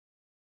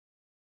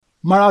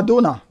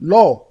Maradona,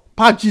 Law,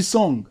 Pachi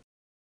Song.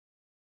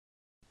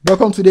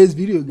 Welcome to today's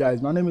video, guys.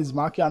 My name is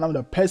Mackie and I'm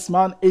the Pes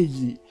Man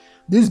AG.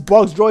 This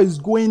box draw is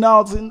going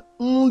out in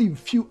only a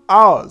few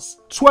hours.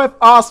 12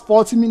 hours,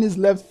 40 minutes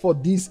left for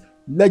these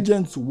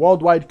legends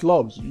worldwide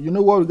clubs. You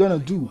know what we're gonna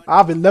do? I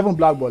have 11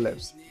 black ball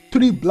left.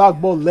 3 black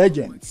ball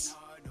legends.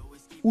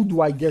 Who do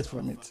I get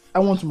from it? I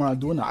want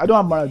Maradona. I don't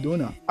have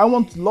Maradona. I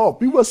want Law.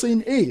 People are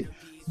saying, hey,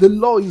 the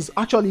Law is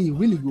actually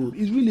really good.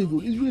 He's really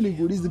good. He's really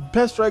good. He's the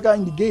best striker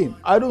in the game.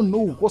 I don't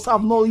know because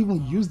I've not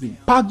even used him.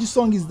 Pachi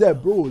Song is there,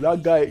 bro.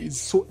 That guy is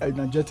so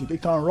energetic. He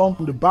can run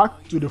from the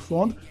back to the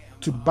front,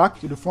 to the back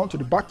to the front, to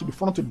the back to the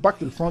front, to the back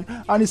to the front,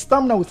 and his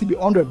stamina will still be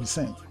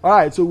 100%. All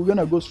right, so we're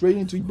gonna go straight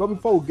into it. But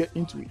before we get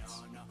into it,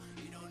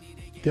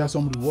 there are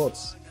some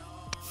rewards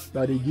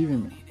that they're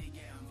giving me.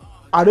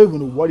 I don't even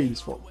know what it is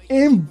for.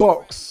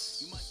 Inbox.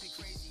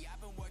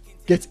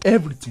 Get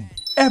everything.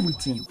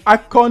 Everything.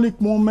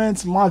 Iconic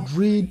moments.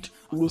 Madrid.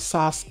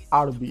 Rosas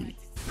RB.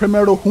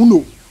 Primero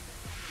Uno.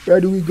 Where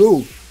do we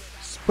go?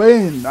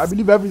 Spain. I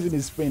believe everything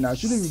is Spain. I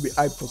shouldn't even be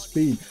hyped for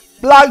Spain.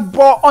 Black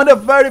ball on the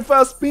very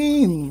first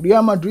spin.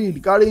 Real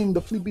Madrid carrying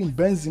the flipping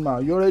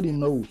Benzema. You already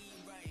know.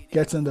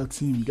 Get in the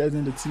team. Get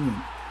in the team.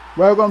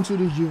 Welcome to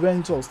the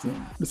Juventus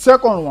team. The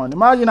second one.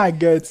 Imagine I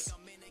get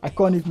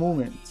iconic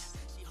moments.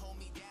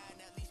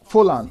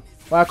 Fulham.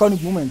 For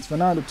iconic moments.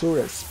 Fernando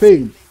Torres.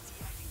 Spain.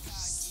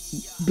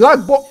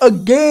 Black ball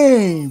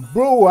again,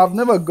 bro. I've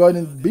never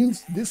been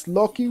this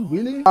lucky,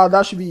 really.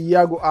 That should be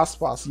Iago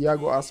Aspas.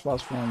 Iago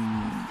Aspas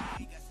from,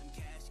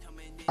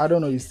 I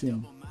don't know his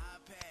team.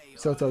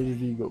 Celta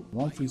Vigo.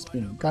 One free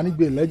spin. Can it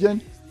be a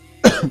legend?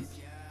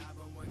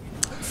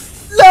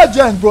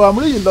 Legend, bro. I'm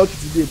really lucky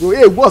today, bro.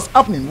 Hey, what's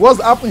happening?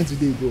 What's happening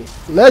today, bro?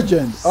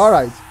 Legend. All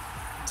right.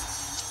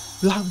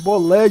 Black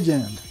ball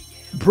legend,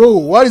 bro.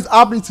 What is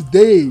happening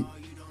today?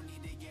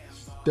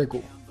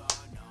 Deco.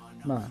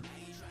 Nah.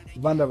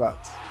 Van der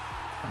Vaart.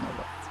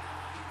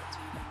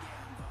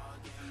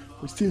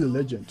 We're still a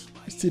legend.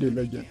 He's still a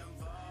legend.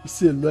 He's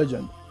still a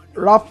legend.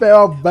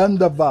 Rafael Van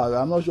der Vaart.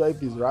 I'm not sure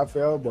if it's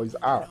Rafael, but it's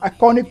R.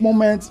 Iconic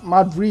moments.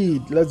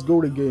 Madrid. Let's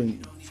go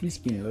again. Free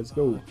spin. Let's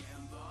go.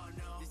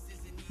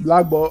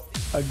 Black ball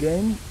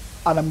again.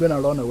 And I'm gonna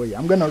run away.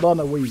 I'm gonna run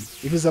away.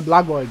 If it's a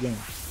black ball again.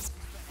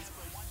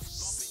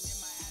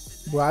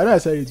 Well, I don't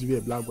expect it to be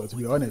a black ball, to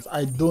be honest.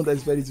 I don't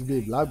expect it to be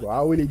a black ball.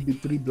 How will it be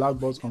 3 black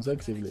balls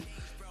consecutively?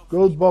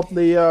 Gold ball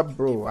player,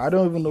 bro. I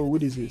don't even know who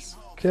this is.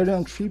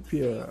 Kieran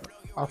Trippier,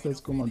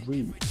 Atletico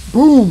Madrid.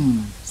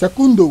 Boom!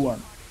 Segundo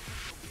one.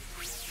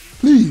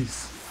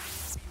 Please.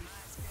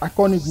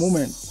 Iconic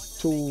moment.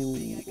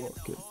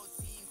 Okay.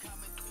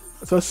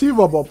 It's a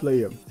silver ball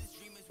player.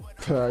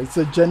 It's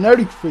a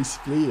generic face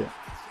player.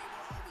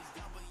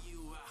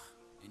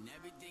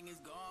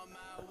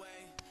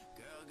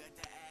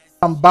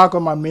 I'm back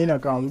on my main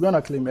account. We're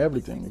gonna claim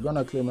everything. We're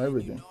gonna claim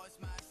everything.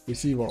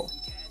 Receive all.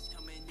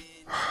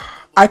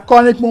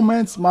 Iconic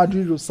moments,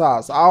 Madrid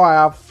Rosas. How I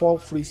have 4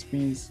 free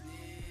spins,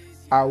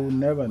 I will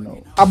never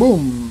know. Ah,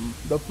 boom!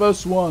 The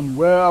first one.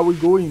 Where are we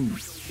going?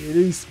 It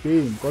is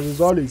Spain, because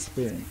it's always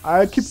Spain.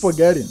 I keep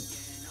forgetting.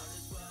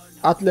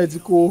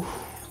 Atletico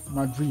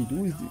Madrid.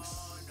 Who is this?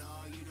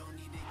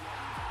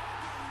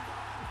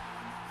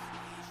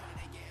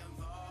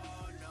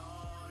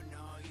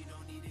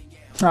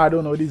 I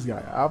don't know this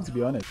guy. I have to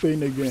be honest.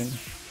 Spain again.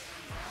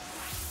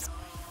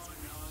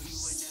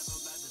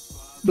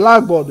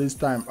 Black ball this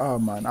time. Oh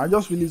man, I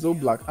just released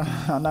old black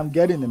and I'm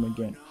getting him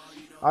again.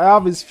 I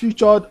have his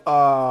featured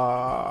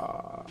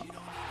player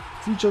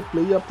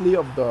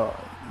of the,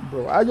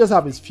 bro. I just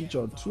have his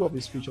featured 2 of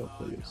his featured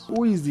players.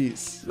 Who is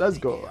this? Let's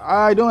go.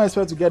 I don't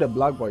expect to get a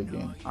black ball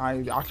again.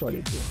 I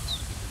actually don't.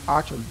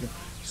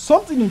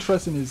 Something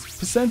interesting is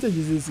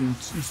percentages is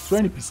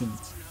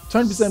 20%.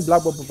 20%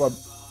 black ball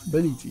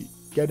probability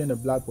getting a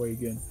black ball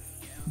again.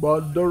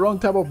 But the wrong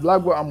type of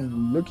black ball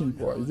I'm looking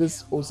for. Is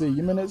this Jose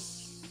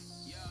Jimenez?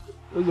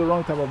 This is the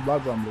wrong type of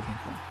black ball I'm looking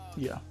for.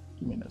 Yeah,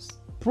 Jimenez.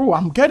 Bro,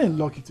 I'm getting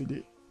lucky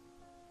today.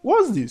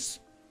 What's this?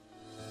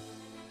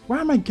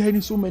 Why am I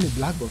getting so many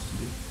black balls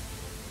today?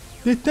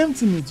 They're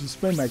tempting me to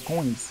spend my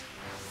coins.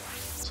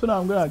 So now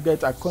I'm gonna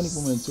get iconic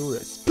moment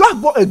Torres. Black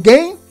ball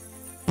again?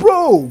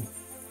 Bro!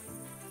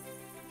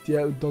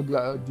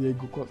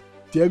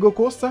 Diego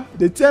Costa?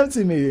 They're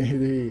tempting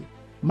me.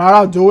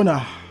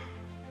 Maradona.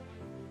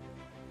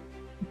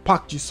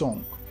 Pachi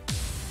Song.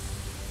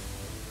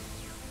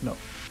 No.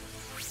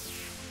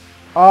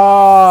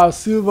 Ah,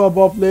 silver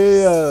ball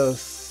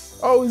players.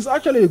 Oh, it's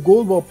actually a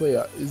gold ball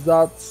player. Is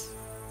that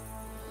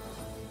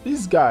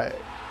this guy?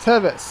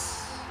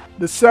 Tevez.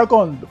 The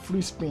second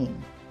free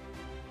spin.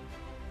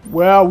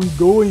 Where are we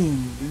going?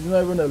 He's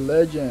not even a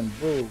legend,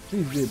 bro.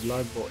 Please be a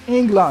black ball.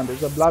 England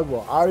is a black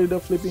ball. Harry the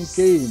flipping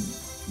Kane.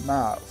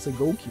 Nah, it's a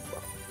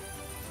goalkeeper.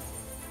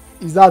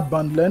 Is that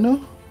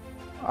Bandleno?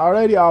 I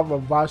already have a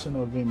version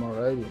of him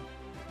already.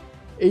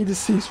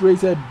 86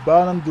 rated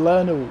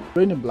Bandleno.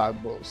 Raining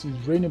black balls.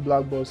 He's raining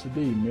black balls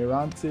today.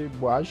 Mirante,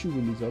 but I should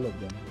release all of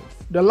them.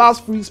 The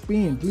last free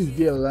spin, please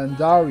be a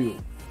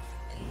Landario.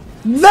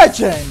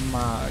 Legend,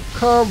 man.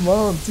 Come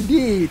on.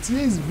 Today is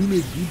really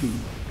a good day.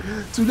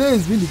 Today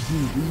is really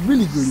good. It's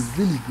really good. It's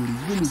really good.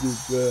 It's really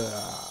good.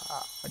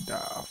 The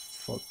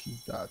fuck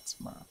is that,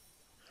 man?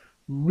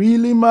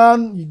 Really,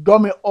 man? You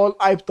got me all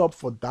hyped up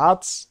for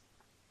that?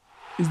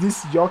 Is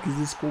this York? Is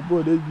this cool,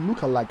 bro? They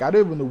look alike. I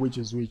don't even know which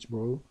is which,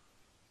 bro.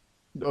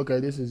 Okay,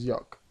 this is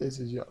York. This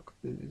is York.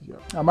 This is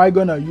York. Am I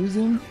gonna use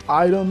him?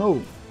 I don't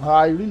know.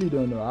 I really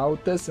don't know. I'll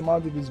test him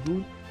out if it's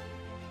good.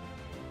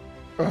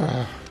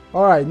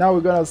 Alright, now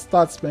we're gonna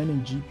start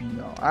spending GP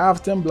now. I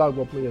have 10 black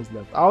ball players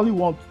left. I only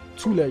want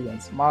 2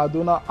 legends,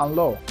 Maradona and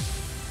Law.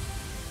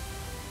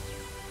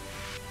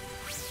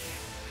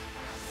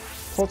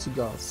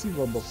 Portugal,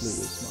 silver ball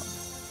players, man.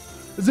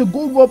 It's a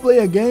gold ball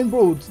player again,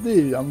 bro.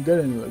 Today I'm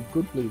getting a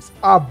good place.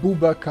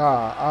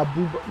 Abubakar,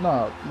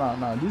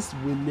 nah. This is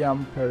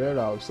William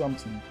Pereira or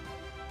something.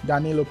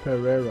 Danilo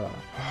Pereira.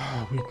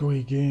 We go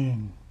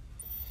again.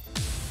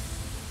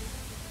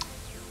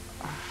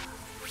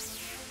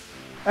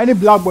 Any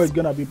black boy is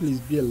gonna be, please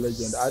be a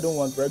legend. I don't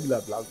want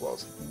regular black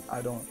balls.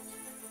 I don't.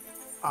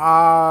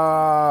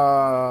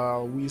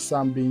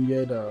 Wissam Ben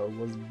Yedder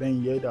was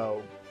Ben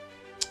Yedder.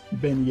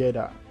 Ben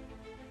Yedder.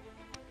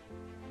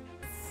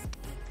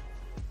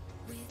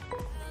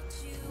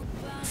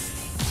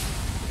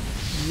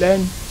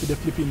 Learn to the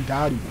flipping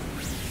daddy.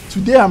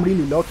 Today I'm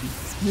really lucky.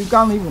 You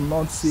can't even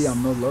not say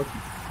I'm not lucky.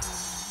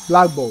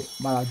 Black ball,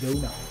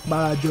 Maradona,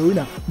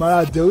 Maradona,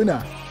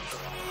 Maradona.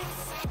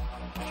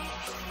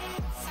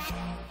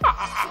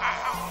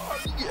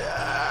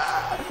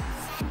 Yeah.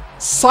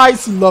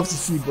 Sights you love to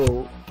see,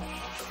 bro.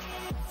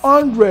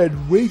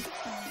 100 weight.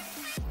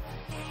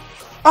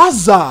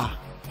 Azar.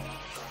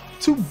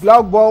 2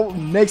 black ball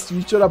next to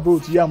each other, bro.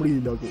 Today I'm really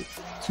lucky.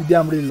 Today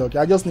I'm really lucky.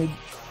 I just need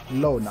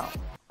low now.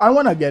 I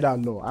want to get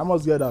that low. I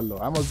must get that low.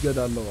 I must get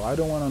that low. I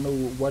don't want to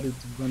know what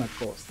it's gonna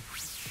cost.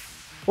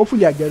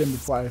 Hopefully I get him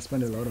before I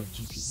spend a lot of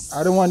GP.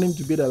 I don't want him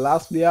to be the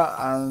last player,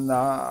 and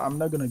I'm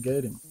not gonna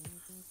get him.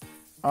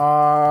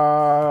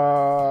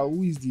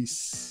 Who is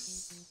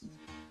this?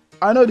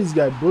 I know this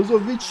guy,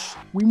 Brozovic.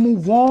 We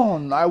move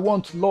on. I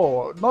want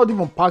Law. Not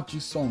even Park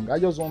Ji-sung. I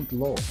just want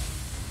Law.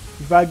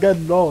 If I get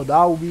Law,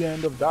 that will be the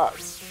end of that.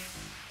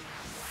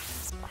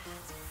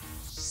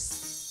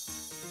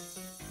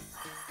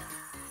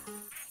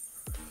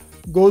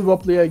 Gold ball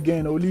player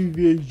again,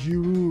 Olivier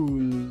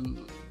Giroud.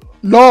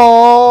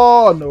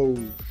 No,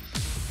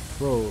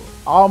 bro.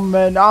 How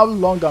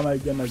long am I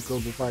gonna go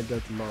before I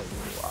get Law?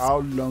 How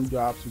long do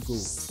I have to go?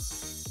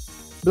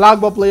 Black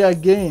ball player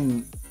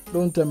again.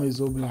 Don't tell me it's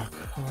Oblak.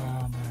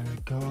 Oh my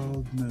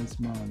goodness,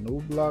 man.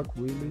 Oblak,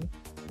 really?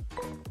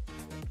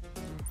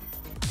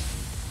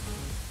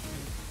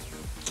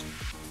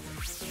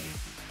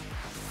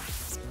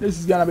 This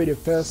is gonna be the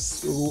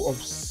first row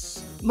of.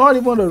 Not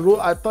even the row.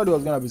 I thought it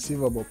was gonna be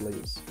silver ball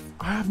players.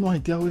 I have no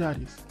idea who that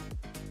is,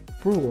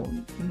 bro.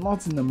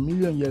 Not in a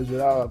million years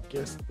would I have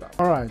guessed that.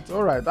 All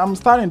right. I'm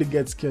starting to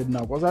get scared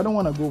now because I don't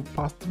want to go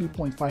past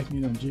 3.5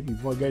 million GP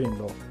before getting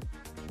Law.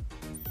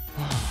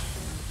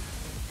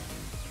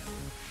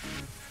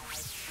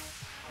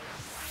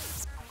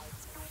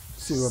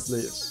 Silver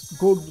players.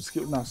 Gold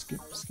skip. Nah, skip.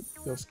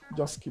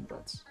 Just skip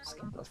that.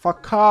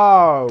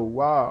 Fakao.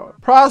 Wow.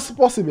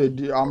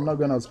 Possibly I'm not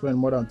gonna spend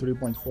more than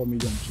 3.4 million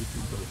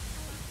GP, bro.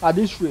 At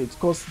this rate,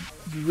 because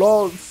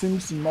Law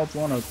seems to not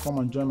want to come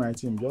and join my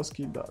team. Just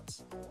keep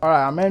that.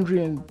 Alright, I'm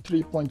entering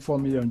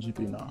 3.4 million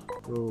GP now.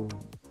 Bro.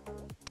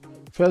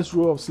 First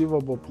row of silver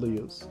ball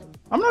players.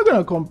 I'm not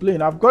gonna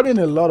complain. I've gotten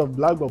a lot of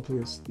black ball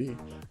players today.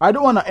 I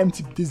don't want to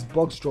empty this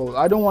box draw.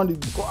 I don't want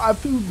it. I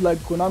feel like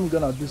Konami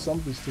gonna do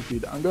something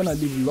stupid. I'm gonna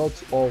leave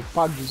lots of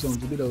Park Ji-sung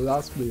to be the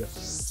last player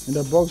in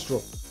the box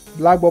draw.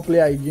 Black ball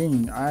player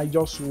again. I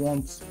just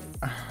want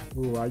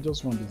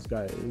this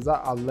guy. Is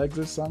that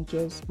Alexis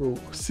Sanchez? Bro,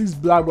 6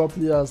 black ball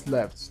players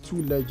left.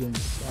 2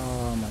 legends.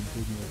 Oh my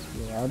goodness,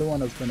 bro. I don't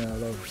want to spend a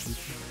lot of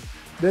GP.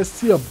 There's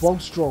still a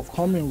box draw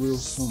coming real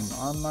soon,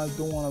 and I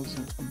don't want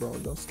to, bro,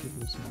 just keep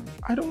this, man.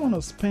 I don't want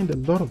to spend a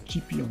lot of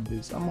GP on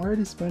this. I'm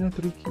already spending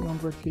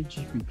 300k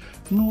GP.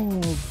 No,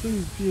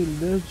 please be a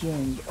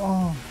legend.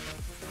 Oh,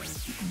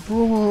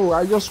 bro,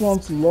 I just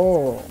want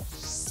Law.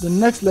 The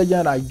next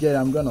legend I get,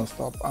 I'm gonna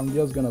stop. I'm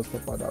just gonna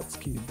stop at that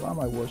skill. Why am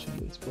I watching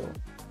this, bro?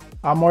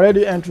 I'm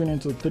already entering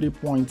into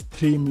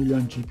 3.3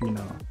 million GP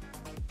now.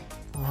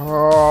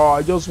 Oh,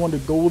 I just want the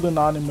golden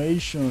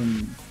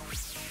animation.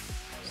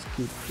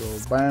 Skip, bro.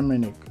 Bayern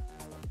Munich.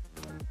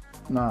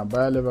 Nah,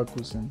 Bayer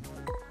Leverkusen.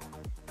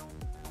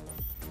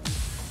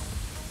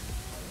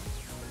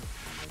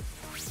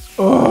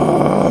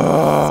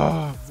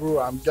 Oh, bro,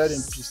 I'm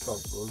getting pissed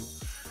off, bro.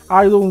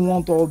 I don't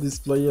want all these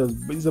players.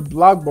 It's a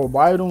black ball, but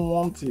I don't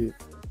want it.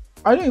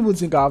 I don't even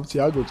think I have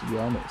Thiago, to be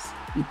honest.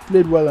 He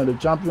played well in the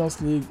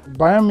Champions League.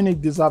 Bayern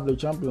Munich deserve the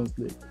Champions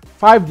League.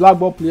 5 black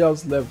ball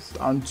players left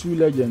and 2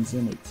 legends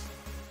in it.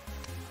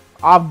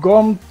 I've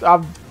come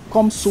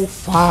so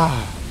far,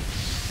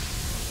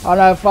 and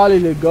I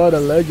finally got a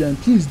legend.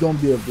 Please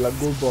don't be a black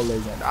gold ball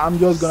legend. I'm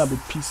just gonna be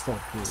pissed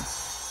off,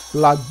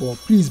 bro. Black ball,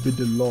 please be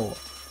the law.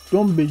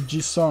 Don't be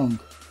Ji-sung.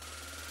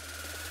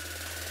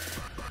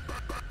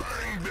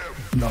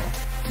 No,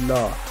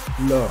 no,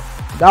 no.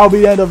 That'll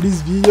be the end of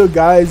this video,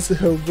 guys.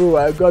 Bro,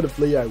 I got the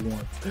player I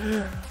want.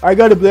 I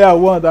got the player I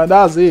want, and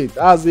that's it.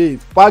 That's it.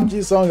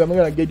 PUBG songs, I'm not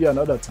gonna get you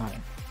another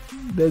time.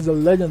 There's a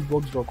legend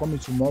box draw coming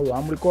tomorrow.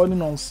 I'm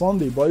recording on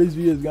Sunday, but this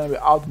video is gonna be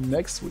out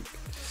next week.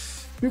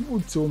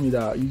 People told me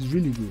that he's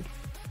really good.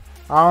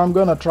 I'm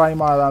gonna try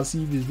him out and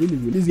see if he's really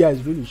good. This guy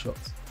is really short.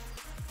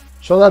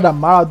 Shorter than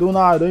Maradona,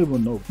 I don't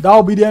even know.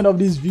 That'll be the end of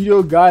this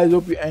video, guys.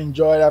 Hope you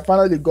enjoyed. I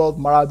finally got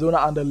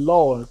Maradona and the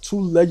Law, 2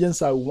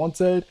 legends I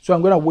wanted. So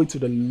I'm gonna wait to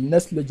the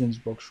next Legends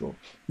box show.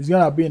 It's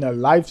gonna be in a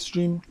live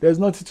stream. There's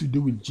nothing to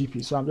do with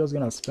GP, so I'm just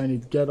gonna spend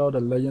it, get all the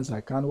legends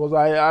I can, because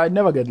I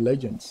never get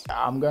legends.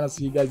 I'm gonna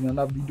see you guys in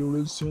another video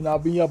real soon. I'll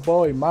be your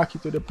boy, Mackie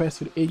to the Pes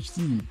with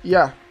HD.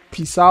 Yeah,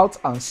 peace out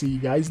and see you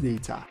guys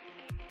later.